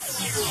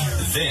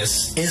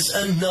This is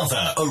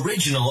another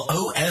original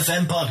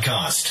OFM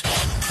podcast.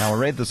 Now, I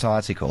read this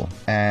article,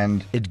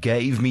 and it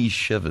gave me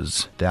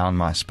shivers down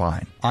my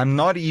spine. I'm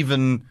not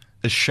even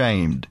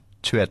ashamed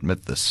to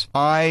admit this.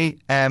 I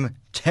am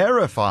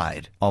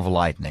terrified of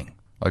lightning,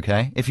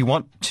 okay? If you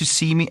want to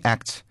see me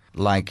act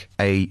like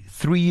a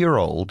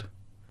 3-year-old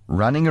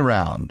running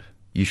around,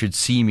 you should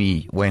see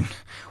me when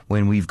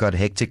we've got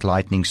hectic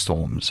lightning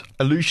storms.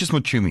 Aloysius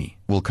Machumi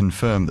will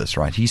confirm this,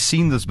 right? He's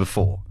seen this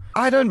before.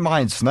 I don't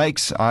mind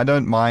snakes. I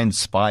don't mind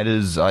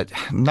spiders.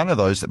 None of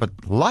those, but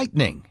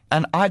lightning.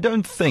 And I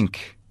don't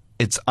think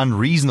it's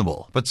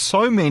unreasonable. But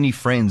so many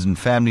friends and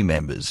family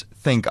members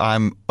think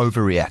I'm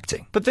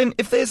overreacting. But then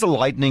if there's a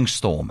lightning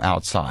storm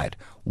outside,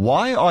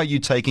 why are you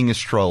taking a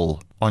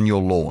stroll on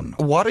your lawn?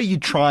 What are you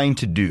trying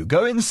to do?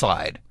 Go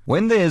inside.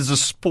 When there's a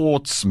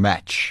sports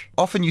match,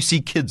 often you see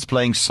kids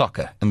playing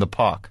soccer in the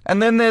park. And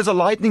then there's a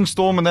lightning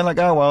storm and they're like,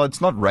 oh, well,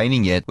 it's not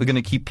raining yet. We're going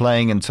to keep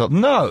playing until...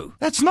 No,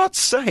 that's not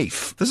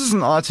safe. This is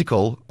an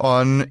article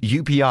on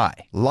UPI.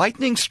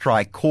 Lightning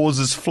strike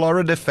causes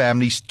Florida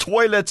family's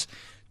toilet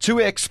to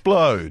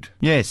explode.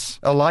 Yes,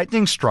 a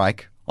lightning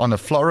strike on a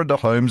Florida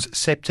home's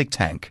septic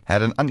tank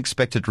had an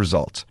unexpected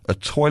result. A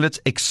toilet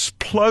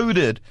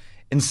exploded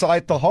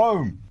inside the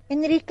home.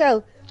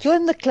 Enriko,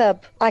 join the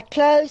club. I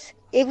close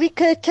every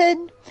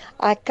curtain.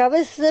 I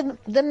cover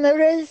the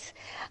mirrors.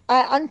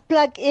 I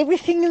unplug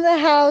everything in the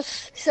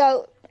house.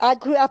 So I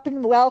grew up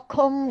in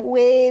Welcome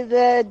where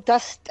the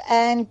dust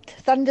and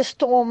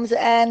thunderstorms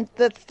and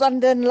the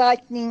thunder and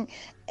lightning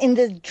in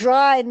the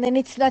dry, and then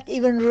it's not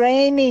even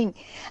raining.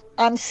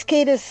 I'm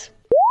scared as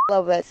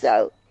of it,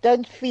 so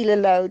don't feel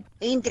alone.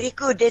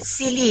 Enriko, dit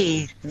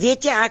silly.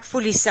 Weet jy, ek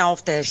voel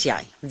dieselfde as jy.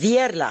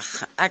 Weerlig.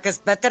 Ek is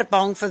bitter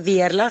bang vir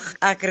weerlig.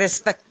 Ek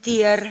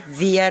respekteer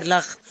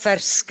weerlig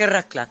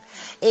verskriklik.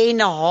 En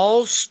 'n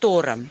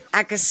haalstorm.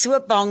 Ek is so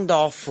bang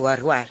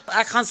daarvoor, hoor.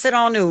 Ek gaan sit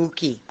daar in 'n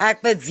hoekie.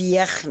 Ek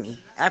beweeg nie.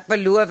 Ek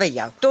beloof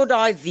jou. Tot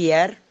daai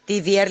weer,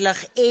 die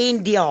weerlig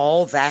en die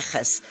haal weg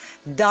is,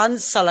 dan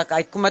sal ek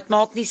uitkom. Dit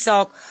maak nie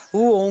saak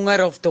hoe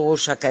honger of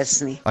dors ek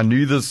is nie. I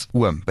knew this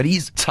worm, but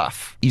he's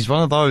tough. He's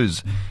one of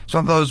those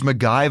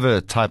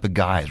MacGyver type of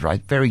guys,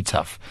 right? Very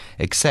tough.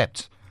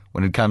 Except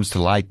when it comes to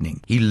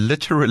lightning. He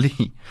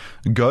literally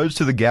goes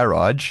to the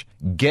garage,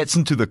 gets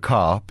into the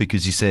car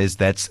because he says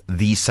that's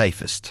the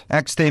safest.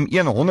 Ek stem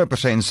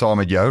 100% saam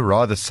met jou,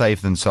 rather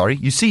safe than sorry.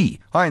 You see,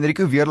 hi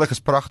Enriko, weerlig is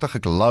pragtig.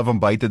 Ek love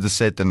om buite te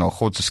sit en na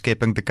God se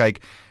skepping te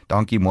kyk.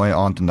 Dankie, mooi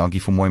aand en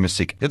dankie vir mooi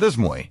musiek. Dit is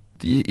mooi.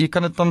 Jy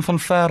kan dit dan van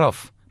ver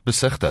af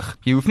besigtig.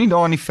 Jy hoef nie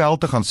daar in die veld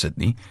te gaan sit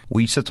nie.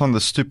 We sit on the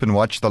stoop and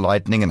watch the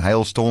lightning and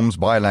hailstorms.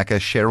 Baie lekker,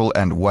 Cheryl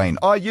and Wayne.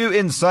 Are you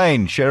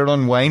insane, Cheryl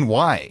and Wayne?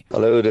 Why?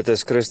 Hallo, dit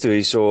is Christo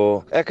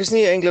hierso. Ek is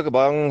nie eintlik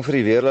bang vir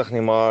die weerlig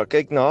nie, maar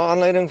kyk, na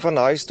aanleiding van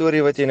daai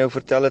storie wat jy nou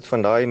vertel het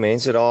van daai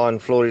mense daar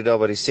in Florida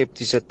wat die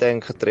septiese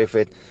tank getref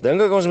het,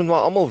 dink ek ons moet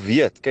maar almal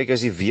weet, kyk,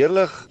 as die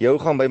weerlig jou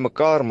gaan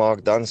bymekaar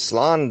maak, dan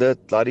slaan dit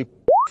laat die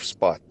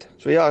spat.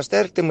 So ja,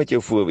 sterkte met jou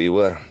fobie,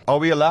 hoor. Are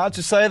we allowed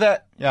to say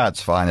that? Yeah,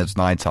 it's fine. It's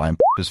nighttime.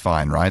 It's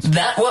fine, right?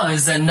 That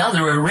was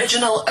another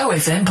original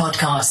OFM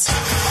podcast.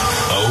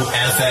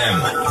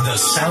 OFM, the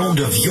sound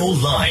of your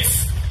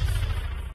life.